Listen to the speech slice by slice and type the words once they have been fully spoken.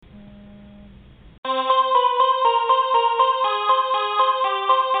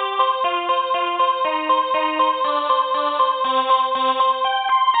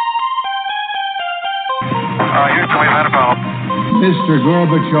Mr.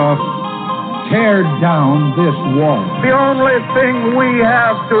 Gorbachev, tear down this wall. The only thing we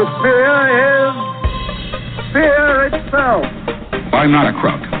have to fear is fear itself. I'm not a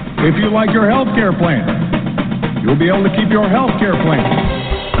crook. If you like your health care plan, you'll be able to keep your health care plan.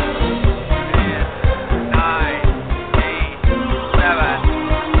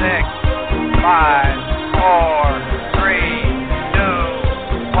 5, 4, 3, 2,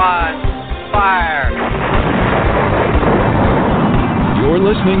 1, fire. You're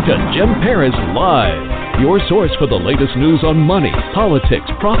listening to Jim Paris Live, your source for the latest news on money, politics,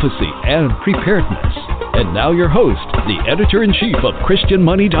 prophecy, and preparedness. And now your host, the editor-in-chief of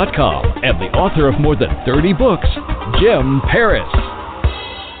ChristianMoney.com and the author of more than 30 books, Jim Paris.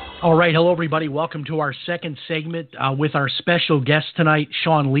 All right. Hello, everybody. Welcome to our second segment with our special guest tonight,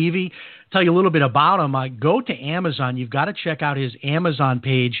 Shawn Levy. Tell you a little bit about him. Go to Amazon. You've got to check out his Amazon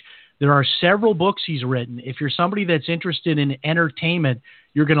page. There are several books he's written. If you're somebody that's interested in entertainment,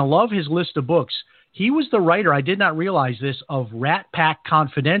 you're going to love his list of books. He was the writer, I did not realize this, of Rat Pack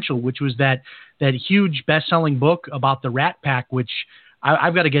Confidential, which was that huge best-selling book about the Rat Pack, which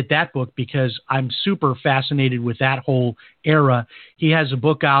I've got to get that book because I'm super fascinated with that whole era. He has a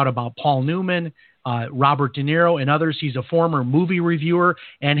book out about Paul Newman, Robert De Niro, and others. He's a former movie reviewer,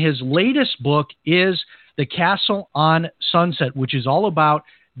 and his latest book is The Castle on Sunset, which is all about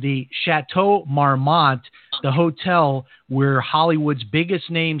the Chateau Marmont, the hotel where Hollywood's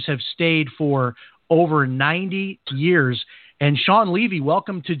biggest names have stayed for over 90 years. And Shawn Levy,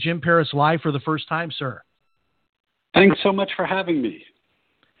 welcome to Jim Paris Live for the first time, sir. Thanks so much for having me.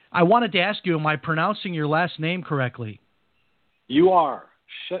 I wanted to ask you, am I pronouncing your last name correctly? You are.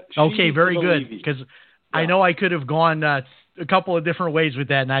 Okay, very good, because I know I could have gone a couple of different ways with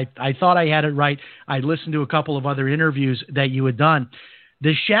that, and I thought I had it right. I listened to a couple of other interviews that you had done.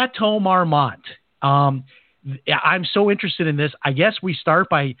 The Chateau Marmont, I'm so interested in this. I guess we start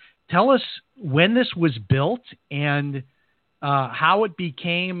by tell us when this was built and how it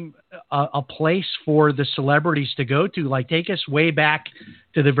became a place for the celebrities to go to. Like, take us way back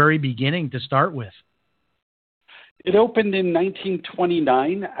to the very beginning to start with. It opened in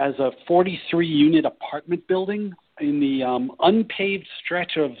 1929 as a 43-unit apartment building in the unpaved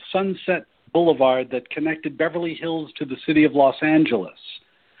stretch of Sunset Boulevard that connected Beverly Hills to the city of Los Angeles.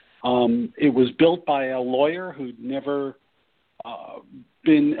 It was built by a lawyer who'd never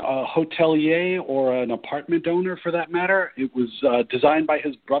been a hotelier or an apartment owner, for that matter. It was designed by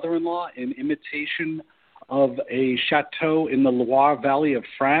his brother-in-law in imitation of a chateau in the Loire Valley of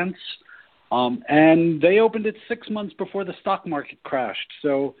France. And they opened it 6 months before the stock market crashed.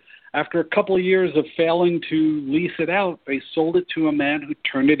 So after a couple of years of failing to lease it out, they sold it to a man who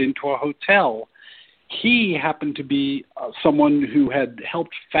turned it into a hotel. He happened to be someone who had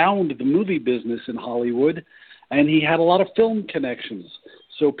helped found the movie business in Hollywood, and he had a lot of film connections.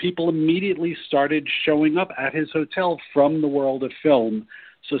 So people immediately started showing up at his hotel from the world of film.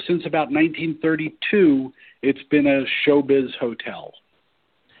 So since about 1932, it's been a showbiz hotel.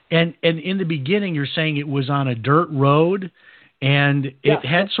 And in the beginning, you're saying it was on a dirt road, and it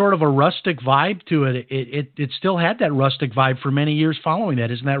had sort of a rustic vibe to it. It still had that rustic vibe for many years following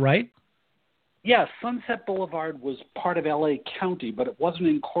that. Isn't that right? Yeah, Sunset Boulevard was part of L.A. County, but it wasn't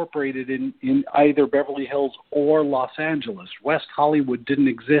incorporated in either Beverly Hills or Los Angeles. West Hollywood didn't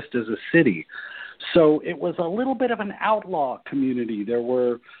exist as a city. So it was a little bit of an outlaw community. There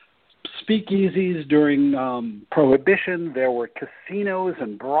were speakeasies during Prohibition. There were casinos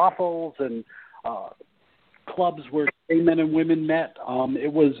and brothels and clubs where gay men and women met.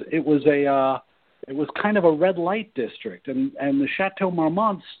 It was kind of a red light district, and the Chateau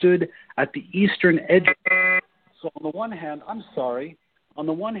Marmont stood at the eastern edge. So on the one hand,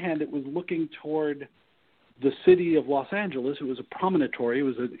 it was looking toward the city of Los Angeles. It was a promontory. It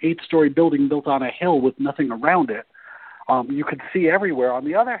was an 8-story building built on a hill with nothing around it. You could see everywhere. On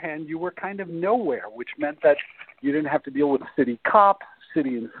the other hand, you were kind of nowhere, which meant that you didn't have to deal with city cops,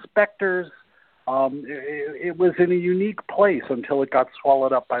 city inspectors. It was in a unique place until it got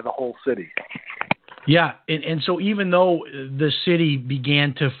swallowed up by the whole city. Yeah, and so even though the city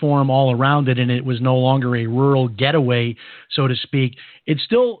began to form all around it and it was no longer a rural getaway, so to speak, it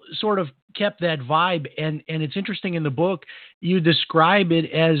still sort of kept that vibe. And it's interesting, in the book, you describe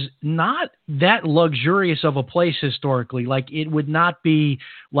it as not that luxurious of a place historically. Like, it would not be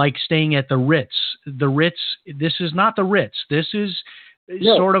like staying at the Ritz. The Ritz, this is not the Ritz. This is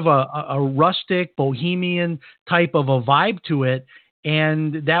sort of a rustic, bohemian type of a vibe to it.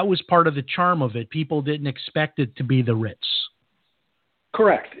 And that was part of the charm of it. People didn't expect it to be the Ritz.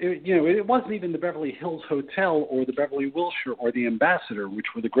 Correct. It wasn't even the Beverly Hills Hotel or the Beverly Wilshire or the Ambassador, which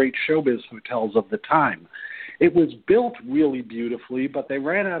were the great showbiz hotels of the time. It was built really beautifully, but they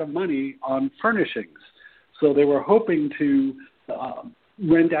ran out of money on furnishings. So they were hoping to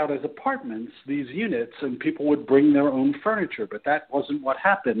rent out as apartments these units, and people would bring their own furniture, but that wasn't what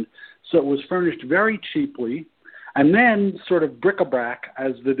happened. So it was furnished very cheaply. And then sort of bric-a-brac,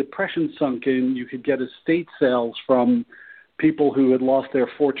 as the Depression sunk in, you could get estate sales from people who had lost their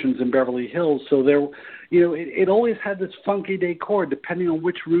fortunes in Beverly Hills. So there, it always had this funky decor. Depending on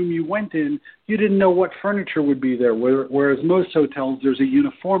which room you went in, you didn't know what furniture would be there, whereas most hotels, there's a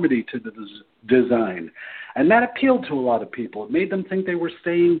uniformity to the design. And that appealed to a lot of people. It made them think they were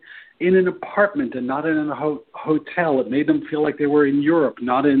staying in an apartment and not in a hotel. It made them feel like they were in Europe,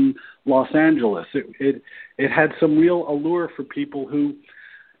 not in Los Angeles. It had some real allure for people who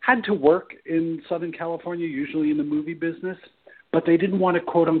had to work in Southern California, usually in the movie business, but they didn't want to,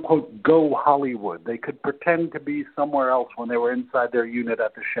 quote unquote, go Hollywood. They could pretend to be somewhere else when they were inside their unit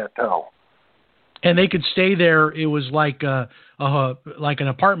at the Chateau. And they could stay there. It was like an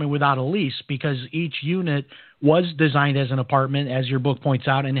apartment without a lease, because each unit was designed as an apartment, as your book points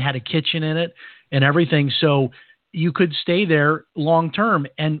out, and it had a kitchen in it and everything. So you could stay there long term.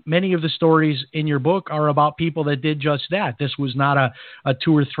 And many of the stories in your book are about people that did just that. This was not a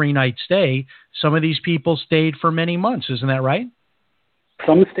 2 or 3 night stay. Some of these people stayed for many months. Isn't that right?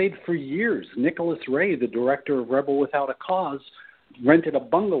 Some stayed for years. Nicholas Ray, the director of Rebel Without a Cause, rented a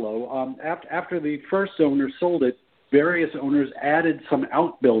bungalow. After the first owner sold it, various owners added some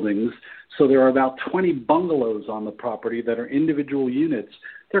outbuildings. So there are about 20 bungalows on the property that are individual units.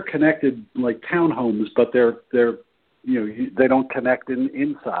 They're connected like townhomes, but they're they don't connect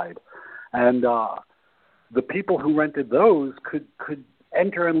inside. And the people who rented those could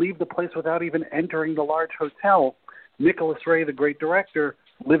enter and leave the place without even entering the large hotel. Nicholas Ray, the great director,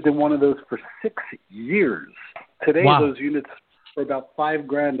 lived in one of those for 6 years. Today, wow. Those units are about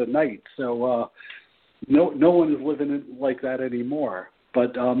 $5,000 a night. So no one is living it like that anymore.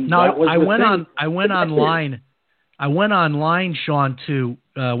 But I went online, Shawn, to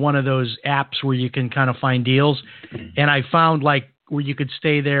one of those apps where you can kind of find deals, and I found like where you could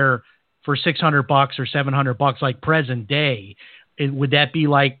stay there for $600 or $700, like present day. Would that be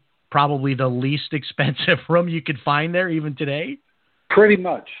like probably the least expensive room you could find there even today? Pretty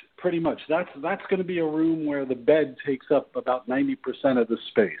much. That's going to be a room where the bed takes up about 90% of the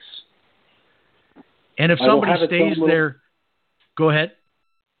space. And if somebody stays there, go ahead.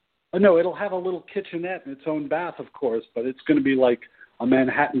 No, it'll have a little kitchenette and its own bath, of course, but it's going to be like a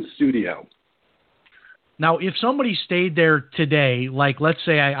Manhattan studio. Now, if somebody stayed there today, like let's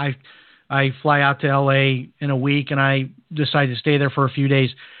say I fly out to L.A. in a week and I decide to stay there for a few days,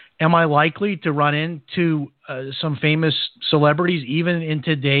 am I likely to run into some famous celebrities even in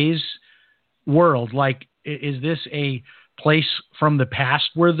today's world? Like, is this a place from the past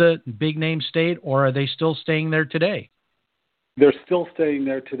where the big names stayed, or are they still staying there today? They're still staying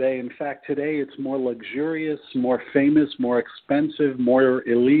there today. In fact, today it's more luxurious, more famous, more expensive, more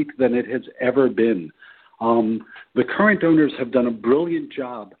elite than it has ever been. The current owners have done a brilliant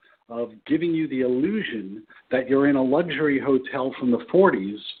job of giving you the illusion that you're in a luxury hotel from the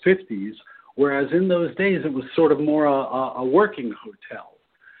 40s, 50s, whereas in those days it was sort of more a working hotel.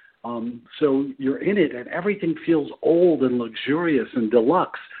 So you're in it and everything feels old and luxurious and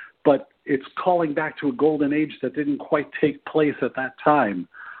deluxe, but it's calling back to a golden age that didn't quite take place at that time.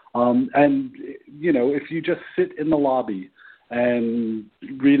 And, if you just sit in the lobby and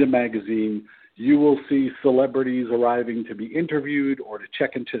read a magazine, you will see celebrities arriving to be interviewed or to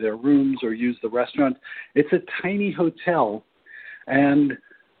check into their rooms or use the restaurant. It's a tiny hotel, and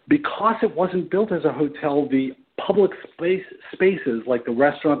because it wasn't built as a hotel, the public spaces like the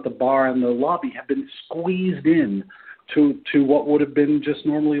restaurant, the bar, and the lobby have been squeezed in to what would have been just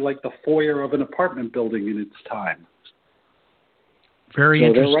normally like the foyer of an apartment building in its time. Very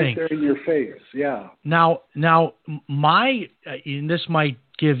interesting. They're right there in your face, yeah. Now, and this might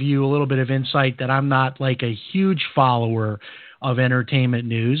give you a little bit of insight that I'm not like a huge follower of entertainment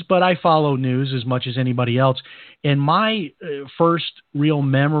news, but I follow news as much as anybody else. And my first real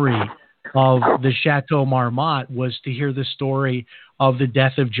memory of the Chateau Marmont was to hear the story of the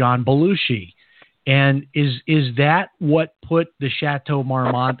death of John Belushi. And is that what put the Chateau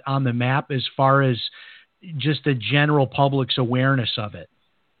Marmont on the map as far as just the general public's awareness of it?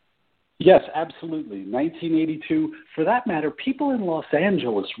 Yes, absolutely. 1982. For that matter, people in Los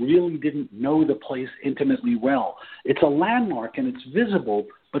Angeles really didn't know the place intimately well. It's a landmark and it's visible,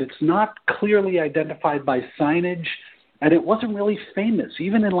 but it's not clearly identified by signage, and it wasn't really famous.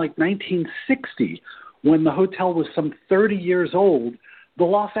 Even in like 1960, when the hotel was some 30 years old, the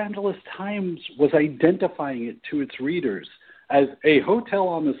Los Angeles Times was identifying it to its readers as a hotel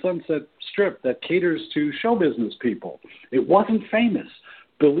on the Sunset Strip that caters to show business people. It wasn't famous.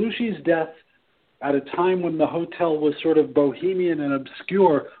 Belushi's death at a time when the hotel was sort of bohemian and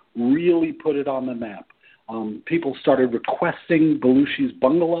obscure really put it on the map. People started requesting Belushi's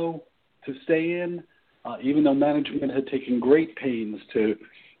bungalow to stay in, even though management had taken great pains to,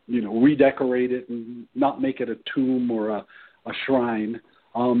 redecorate it and not make it a tomb or a shrine.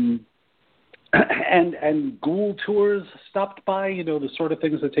 And ghoul tours stopped by, the sort of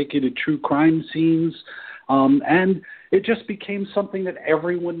things that take you to true crime scenes. And it just became something that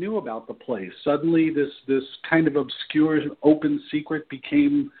everyone knew about the place. Suddenly, this kind of obscure, open secret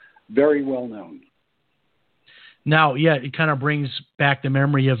became very well known. Now, yeah, it kind of brings back the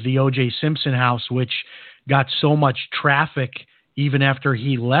memory of the O.J. Simpson house, which got so much traffic even after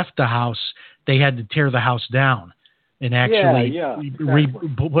he left the house, they had to tear the house down and actually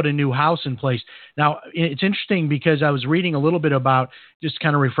put a new house in place. Now, it's interesting because I was reading a little bit about, just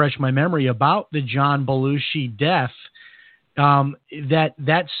kind of refresh my memory, about the John Belushi death.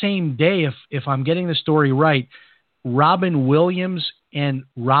 That same day, if I'm getting the story right, Robin Williams and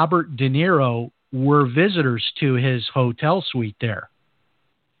Robert De Niro were visitors to his hotel suite there.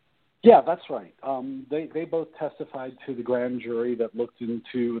 Yeah, that's right. They both testified to the grand jury that looked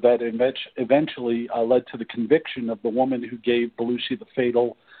into that. Eventually led to the conviction of the woman who gave Belushi the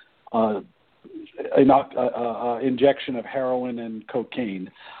fatal injection of heroin and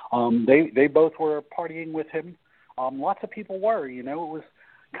cocaine. They both were partying with him. Lots of people were. It was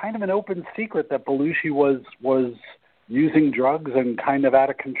kind of an open secret that Belushi was using drugs and kind of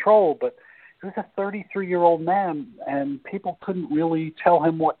out of control, but he was a 33-year-old man, and people couldn't really tell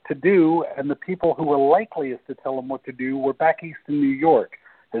him what to do, and the people who were likeliest to tell him what to do were back east in New York.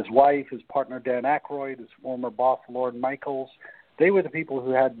 His wife, his partner Dan Aykroyd, his former boss Lord Michaels, they were the people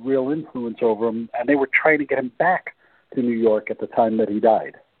who had real influence over him, and they were trying to get him back to New York at the time that he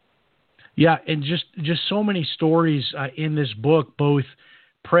died. Yeah, and just so many stories in this book, both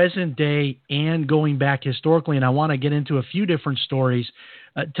present day and going back historically, and I want to get into a few different stories.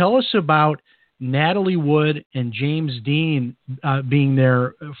 Tell us about Natalie Wood and James Dean being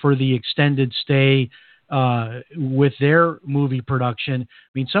there for the extended stay with their movie production.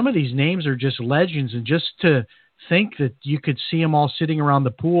 I mean, some of these names are just legends, and just to think that you could see them all sitting around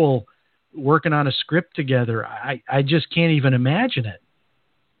the pool working on a script together, I just can't even imagine it.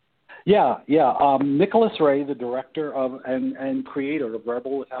 Yeah. Nicholas Ray, the director of and creator of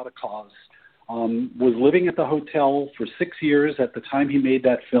Rebel Without a Cause, was living at the hotel for 6 years at the time he made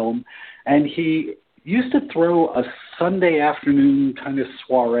that film, and he used to throw a Sunday afternoon kind of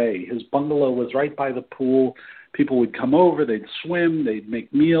soiree. His bungalow was right by the pool. People would come over, they'd swim, they'd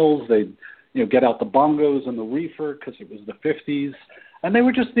make meals, they'd get out the bongos and the reefer because it was the 50s, and they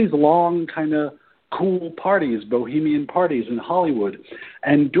were just these long kind of cool parties, bohemian parties in Hollywood.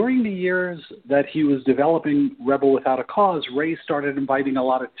 And during the years that he was developing Rebel Without a Cause, Ray started inviting a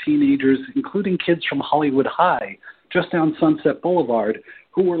lot of teenagers, including kids from Hollywood High, just down Sunset Boulevard,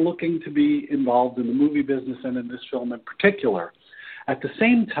 who were looking to be involved in the movie business and in this film in particular. At the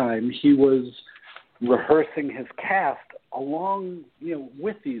same time, he was rehearsing his cast along,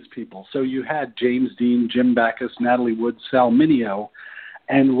 with these people. So you had James Dean, Jim Backus, Natalie Wood, Sal Mineo,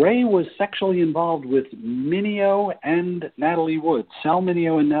 and Ray was sexually involved with Mineo and Natalie Wood, Sal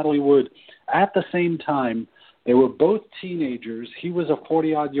Mineo and Natalie Wood, at the same time. They were both teenagers. He was a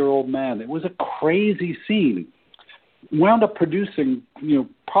 40-odd-year-old man. It was a crazy scene. Wound up producing,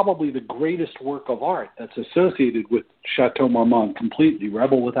 probably the greatest work of art that's associated with Chateau Marmont completely,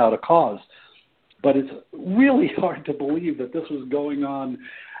 Rebel Without a Cause. But it's really hard to believe that this was going on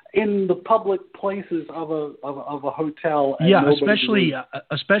in the public places of a hotel. Yeah,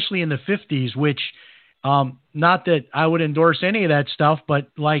 especially in the 50s, which, not that I would endorse any of that stuff, but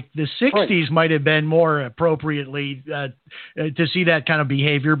like the 60s might have been more appropriately to see that kind of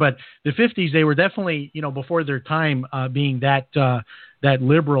behavior. But the 50s, they were definitely, before their time, being that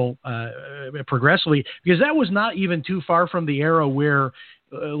liberal progressively, because that was not even too far from the era where,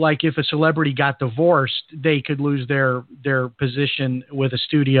 like if a celebrity got divorced, they could lose their position with a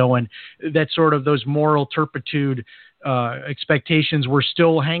studio, and that sort of those moral turpitude expectations were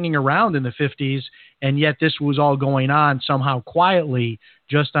still hanging around in the 50s, and yet this was all going on somehow quietly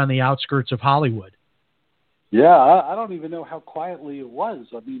just on the outskirts of Hollywood. Yeah, I don't even know how quietly it was.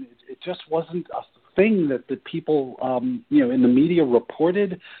 I mean, it just wasn't a thing that the people, in the media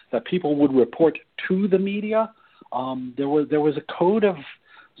reported, that people would report to the media. There was a code of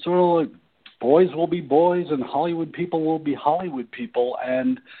sort of like boys will be boys and Hollywood people will be Hollywood people,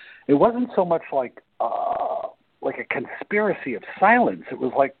 and it wasn't so much like like a conspiracy of silence. It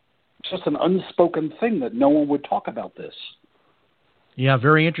was like just an unspoken thing that no one would talk about this. Yeah,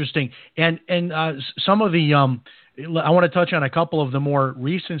 very interesting. And some of the I want to touch on a couple of the more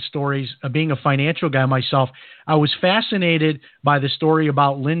recent stories. Being a financial guy myself, I was fascinated by the story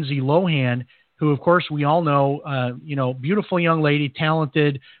about Lindsey Lohan, who, of course, we all know, beautiful young lady,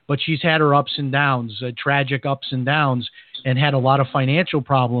 talented, but she's had her ups and downs, tragic ups and downs, and had a lot of financial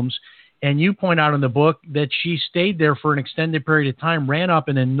problems. And you point out in the book that she stayed there for an extended period of time, ran up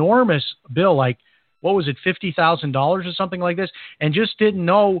an enormous bill, like, what was it, $50,000 or something like this, and just didn't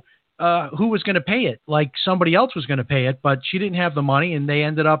know who was going to pay it. Like somebody else was going to pay it, but she didn't have the money, and they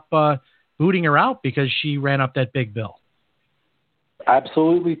ended up booting her out because she ran up that big bill.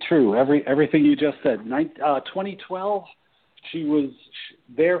 Absolutely true. Everything you just said. 2012, she was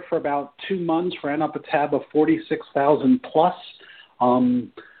there for about 2 months, ran up a tab of $46,000 plus.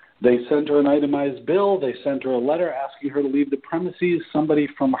 They sent her an itemized bill. They sent her a letter asking her to leave the premises. Somebody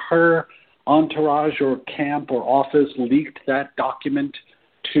from her entourage or camp or office leaked that document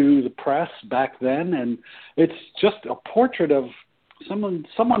to the press back then, and it's just a portrait of someone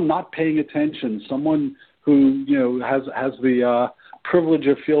not paying attention, someone who has the privilege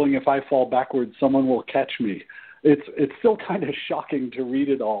of feeling if I fall backwards, someone will catch me. It's still kind of shocking to read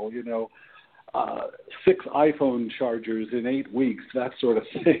it all. 6 iPhone chargers in 8 weeks, that sort of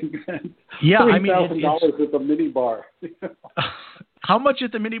thing. Yeah, $3,000 at the minibar. How much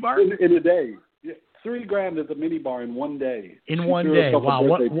at the minibar? In a day. $3,000 at the minibar in one day. In one day. Wow.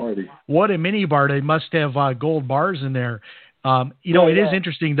 What a minibar. They must have gold bars in there. It is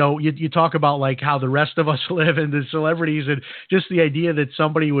interesting, though. You talk about like how the rest of us live and the celebrities, and just the idea that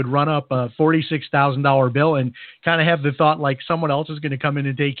somebody would run up a $46,000 bill and kind of have the thought like someone else is going to come in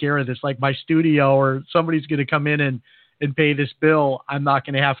and take care of this, like my studio, or somebody's going to come in and pay this bill. I'm not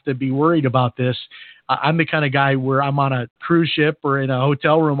going to have to be worried about this. I'm the kind of guy where I'm on a cruise ship or in a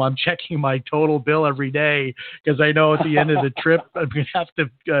hotel room, I'm checking my total bill every day because I know at the end of the trip I'm going to have to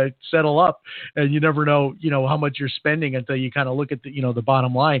settle up, and you never know, how much you're spending until you kind of look at the, the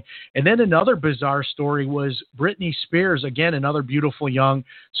bottom line. And then another bizarre story was Britney Spears, again, another beautiful, young,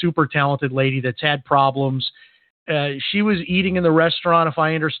 super talented lady that's had problems. She was eating in the restaurant, if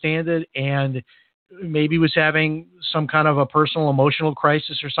I understand it, and maybe was having some kind of a personal emotional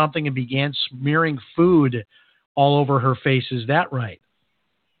crisis or something and began smearing food all over her face. Is that right?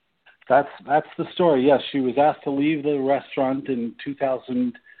 That's the story. Yes, she was asked to leave the restaurant in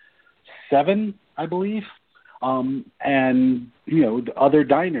 2007, I believe. And, the other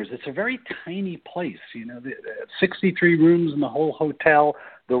diners. It's a very tiny place, 63 rooms in the whole hotel.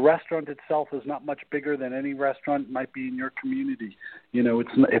 The restaurant itself is not much bigger than any restaurant might be in your community.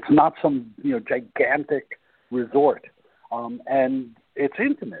 It's not some, gigantic resort. And it's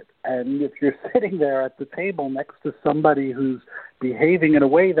intimate. And if you're sitting there at the table next to somebody who's behaving in a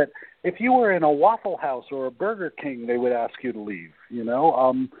way that if you were in a Waffle House or a Burger King, they would ask you to leave,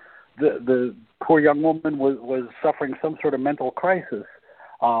 The poor young woman was suffering some sort of mental crisis,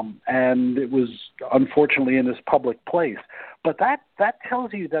 and it was unfortunately in this public place. But that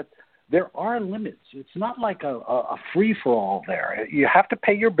tells you that there are limits. It's not like a free-for-all there. You have to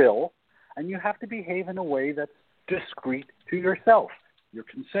pay your bill, and you have to behave in a way that's discreet to yourself. You're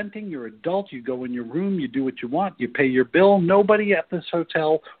consenting, you're adult, you go in your room, you do what you want, you pay your bill. Nobody at this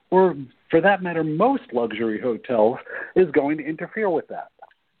hotel, or for that matter, most luxury hotels, is going to interfere with that.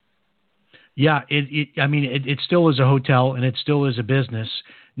 Yeah, it still is a hotel and it still is a business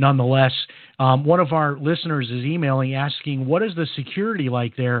nonetheless. One of our listeners is emailing asking, what is the security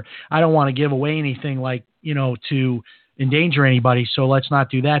like there? I don't want to give away anything to endanger anybody, so let's not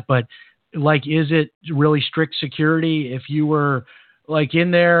do that. But is it really strict security? If you were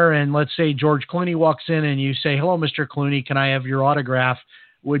in there and let's say George Clooney walks in and you say, hello, Mr. Clooney, can I have your autograph?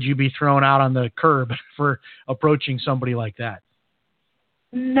 Would you be thrown out on the curb for approaching somebody like that?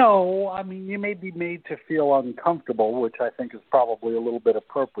 No, you may be made to feel uncomfortable, which I think is probably a little bit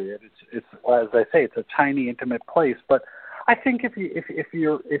appropriate. It's as I say, it's a tiny, intimate place. But I think if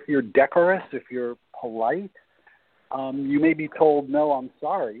you're decorous, if you're polite, you may be told, no, I'm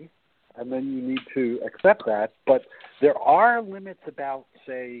sorry, and then you need to accept that. But there are limits about,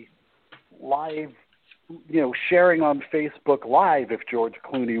 say, live, sharing on Facebook Live. If George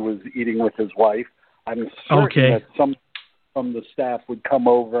Clooney was eating with his wife, I'm certain that some from the staff would come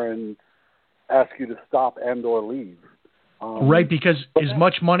over and ask you to stop and or leave. Right, because as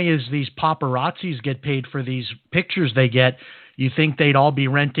much money as these paparazzis get paid for these pictures they get, you think they'd all be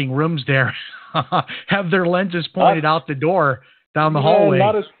renting rooms there, have their lenses pointed out the door down the hallway.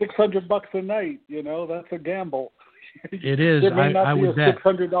 Not as $600 a night, that's a gamble. It is. There may not I be would a bet.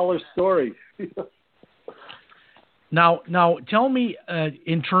 $600 story. Now, tell me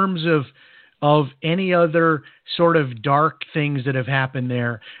in terms of any other sort of dark things that have happened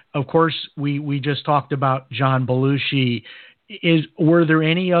there. Of course, we just talked about John Belushi. Were there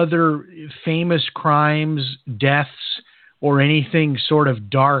any other famous crimes, deaths, or anything sort of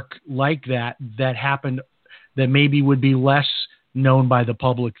dark like that happened that maybe would be less known by the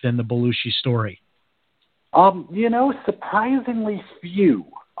public than the Belushi story? Surprisingly few.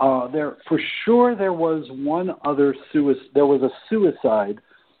 There was one other suicide. There was a suicide.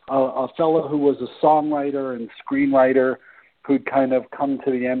 A fellow who was a songwriter and screenwriter who'd kind of come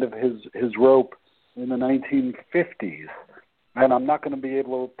to the end of his rope in the 1950s. And I'm not going to be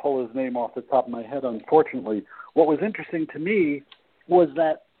able to pull his name off the top of my head, unfortunately. What was interesting to me was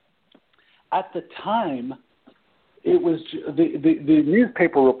that at the time, it was the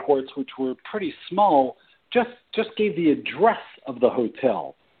newspaper reports, which were pretty small, just gave the address of the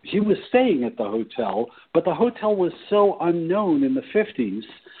hotel. He was staying at the hotel, but the hotel was so unknown in the 50s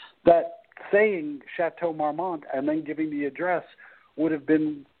that saying Chateau Marmont and then giving the address would have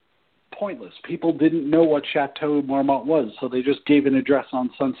been pointless. People didn't know what Chateau Marmont was, so they just gave an address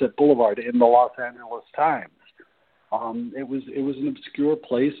on Sunset Boulevard in the Los Angeles Times. It was an obscure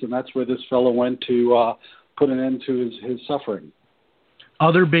place, and that's where this fellow went to put an end to his suffering.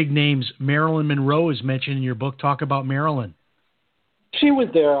 Other big names, Marilyn Monroe is mentioned in your book. Talk about Marilyn. She was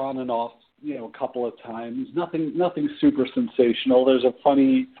there on and off, a couple of times. Nothing super sensational. There's a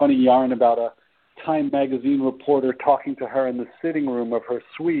funny yarn about a Time magazine reporter talking to her in the sitting room of her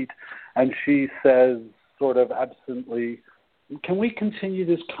suite, and she says, sort of absently, "Can we continue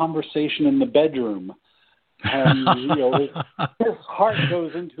this conversation in the bedroom?" And his heart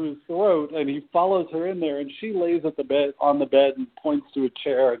goes into his throat, and he follows her in there, and she lays on the bed and points to a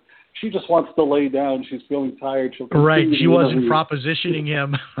chair. And she just wants to lay down. She's feeling tired. Right. She wasn't propositioning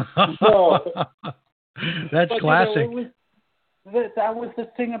him. No. That's classic. That was the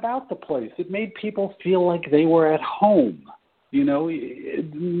thing about the place. It made people feel like they were at home.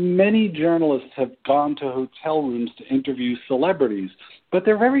 Many journalists have gone to hotel rooms to interview celebrities, but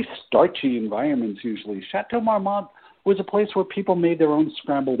they're very starchy environments usually. Chateau Marmont was a place where people made their own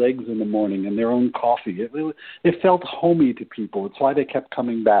scrambled eggs in the morning and their own coffee. It felt homey to people. It's why they kept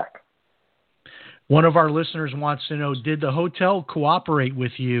coming back. One of our listeners wants to know, did the hotel cooperate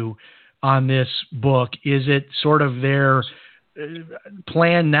with you on this book? Is it sort of their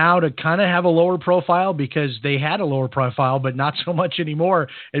plan now to kind of have a lower profile, because they had a lower profile, but not so much anymore,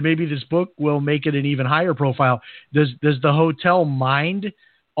 and maybe this book will make it an even higher profile? Does the hotel mind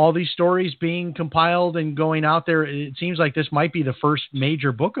all these stories being compiled and going out there? It seems like this might be the first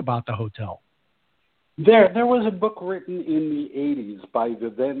major book about the hotel. There was a book written in the 80s by the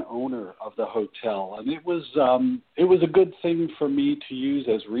then owner of the hotel, and it was a good thing for me to use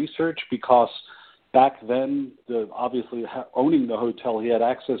as research, because back then, obviously owning the hotel, he had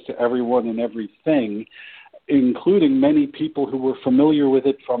access to everyone and everything, including many people who were familiar with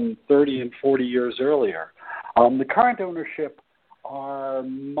it from 30 and 40 years earlier. The current ownership are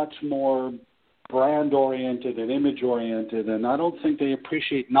much more brand-oriented and image-oriented, and I don't think they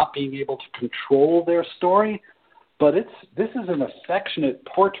appreciate not being able to control their story. But this is an affectionate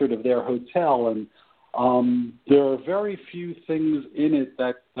portrait of their hotel, and there are very few things in it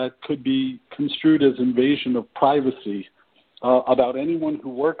that could be construed as invasion of privacy about anyone who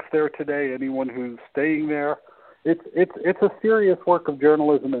works there today, anyone who's staying there. It's a serious work of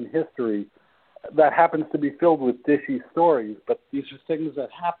journalism and history that happens to be filled with dishy stories, but these are things that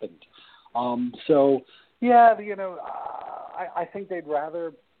happened. I think they'd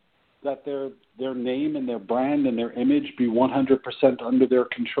rather that their name and their brand and their image be 100% under their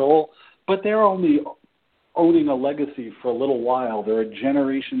control, but they're only owning a legacy for a little while. There are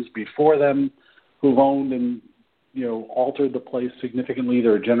generations before them who've owned and altered the place significantly.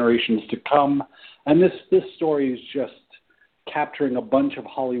 There are generations to come, and this story is just capturing a bunch of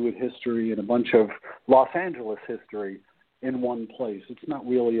Hollywood history and a bunch of Los Angeles history in one place. It's not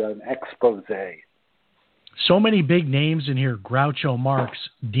really an expose. So many big names in here: Groucho Marx,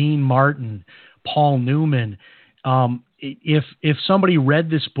 Dean Martin, Paul Newman. If somebody read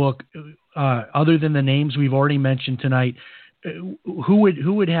this book, other than the names we've already mentioned tonight, who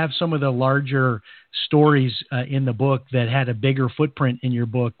would have some of the larger stories in the book that had a bigger footprint in your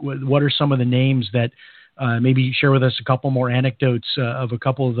book? What are some of the names that maybe share with us a couple more anecdotes of a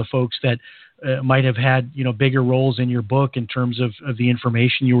couple of the folks that might have had bigger roles in your book in terms of the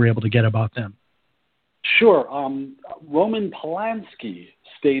information you were able to get about them? Sure. Roman Polanski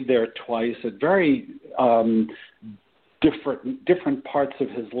stayed there twice at very different parts of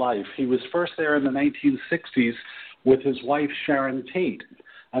his life. He was first there in the 1960s with his wife Sharon Tate,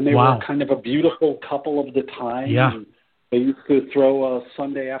 and they Wow. were kind of a beautiful couple of the time. Yeah. And they used to throw a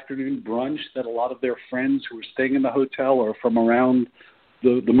Sunday afternoon brunch that a lot of their friends who were staying in the hotel or from around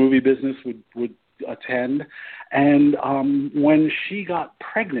the movie business would attend. And when she got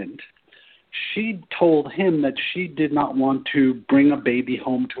pregnant, she told him that she did not want to bring a baby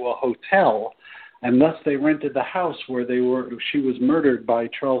home to a hotel, and thus they rented the house where she was murdered by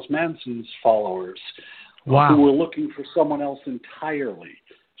Charles Manson's followers. Wow. Who were looking for someone else entirely.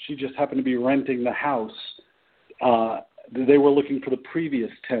 She just happened to be renting the house. They were looking for the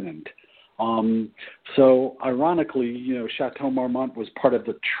previous tenant. So ironically, Chateau Marmont was part of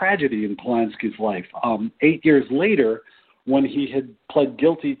the tragedy in Polanski's life. 8 years later, when he had pled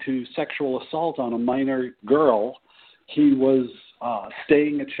guilty to sexual assault on a minor girl, he was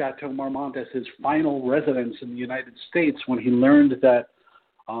staying at Chateau Marmont as his final residence in the United States when he learned that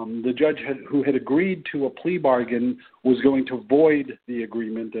the judge who had agreed to a plea bargain was going to void the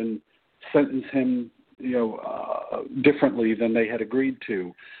agreement and sentence him differently than they had agreed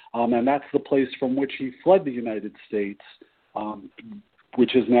to. And that's the place from which he fled the United States,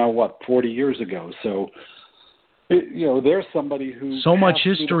 which is now, 40 years ago. So, there's somebody who... So much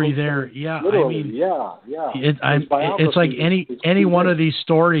history there. Yeah, literally, I mean... Yeah. It's like any one of these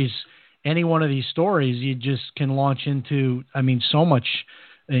stories, you just can launch into, so much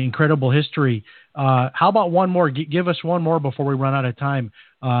incredible history. How about one more? Give us one more before we run out of time.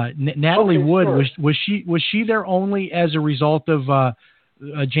 Natalie Wood, sure. was she there only as a result of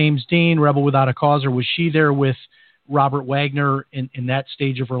James Dean, Rebel Without a Cause, or was she there with Robert Wagner in that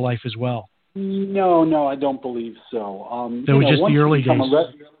stage of her life as well? No, I don't believe so. It was just the early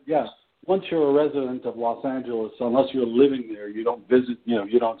days. Once you're a resident of Los Angeles, unless you're living there, you don't visit,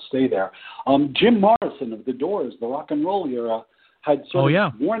 you don't stay there. Jim Morrison of The Doors, the rock and roll era, had sort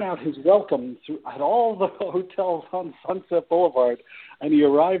of worn out his welcome at all the hotels on Sunset Boulevard, and he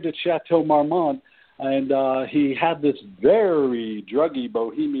arrived at Chateau Marmont, and he had this very druggy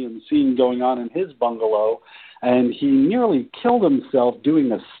bohemian scene going on in his bungalow, and he nearly killed himself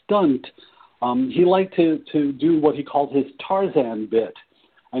doing a stunt. He liked to do what he called his Tarzan bit,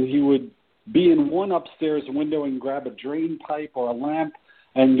 and he would be in one upstairs window and grab a drain pipe or a lamp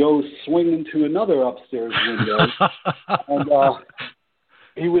and go swing into another upstairs window.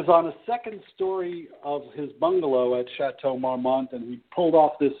 And he was on a second story of his bungalow at Chateau Marmont, and he pulled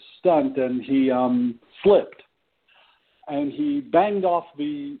off this stunt, and he slipped. And he banged off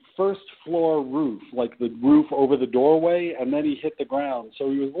the first floor roof, like the roof over the doorway, and then he hit the ground.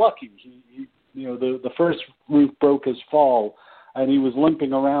 So he was lucky. He the first roof broke his fall, and he was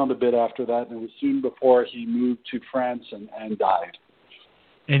limping around a bit after that, and it was soon before he moved to France and died.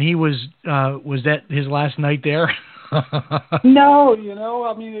 And he was that his last night there? No, he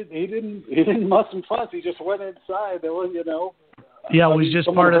didn't muss and fuss. He just went inside. There was, Yeah, it was just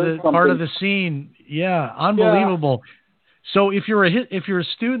part of the scene. Yeah, unbelievable. Yeah. So if you're a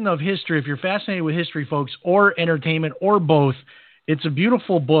student of history, if you're fascinated with history, folks, or entertainment, or both, it's a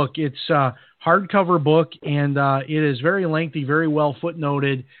beautiful book. It's a hardcover book, and it is very lengthy, very well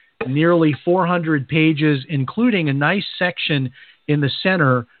footnoted, nearly 400 pages, including a nice section in the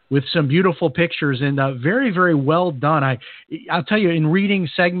center with some beautiful pictures, and very, very well done. I'll tell you, in reading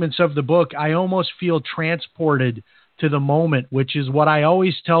segments of the book, I almost feel transported to the moment, which is what I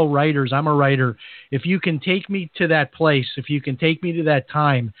always tell writers. I'm a writer. If you can take me to that place, if you can take me to that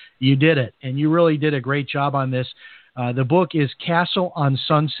time, you did it. And you really did a great job on this. The book is Castle on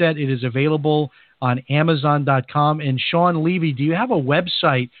Sunset. It is available on Amazon.com. And Shawn Levy, do you have a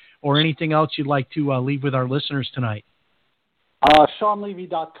website or anything else you'd like to leave with our listeners tonight?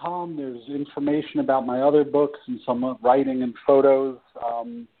 ShawnLevy.com. There's information about my other books and some writing and photos,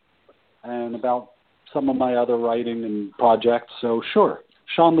 and about some of my other writing and projects. So sure,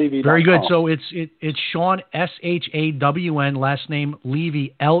 ShawnLevy.com. Very good. So it's Shawn, SHAWN, last name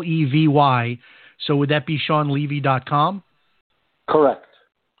Levy, LEVY. So would that be ShawnLevy.com? Correct.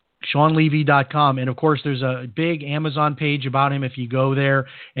 ShawnLevy.com. And, of course, there's a big Amazon page about him if you go there,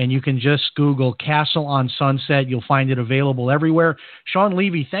 and you can just Google Castle on Sunset. You'll find it available everywhere. Shawn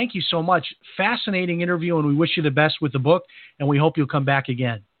Levy, thank you so much. Fascinating interview, and we wish you the best with the book, and we hope you'll come back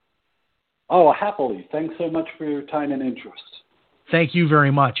again. Oh, happily. Thanks so much for your time and interest. Thank you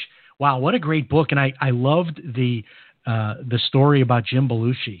very much. Wow, what a great book. And I loved the story about Jim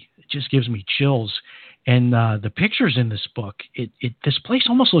Belushi. It just gives me chills. And the pictures in this book, this place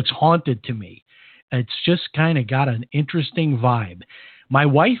almost looks haunted to me. It's just kind of got an interesting vibe. My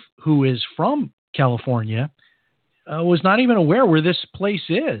wife, who is from California, was not even aware where this place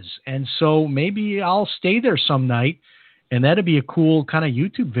is. And so maybe I'll stay there some night, and that'd be a cool kind of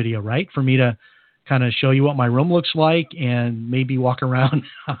YouTube video, right? For me to kind of show you what my room looks like and maybe walk around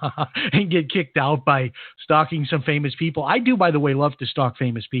and get kicked out by stalking some famous people. I do, by the way, love to stalk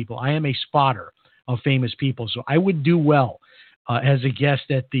famous people. I am a spotter of famous people, so I would do well as a guest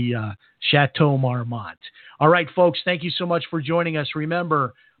at the Chateau Marmont. All right, folks, thank you so much for joining us.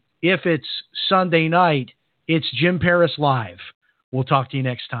 Remember, if it's Sunday night, it's Jim Paris Live. We'll talk to you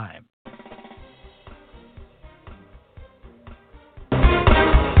next time.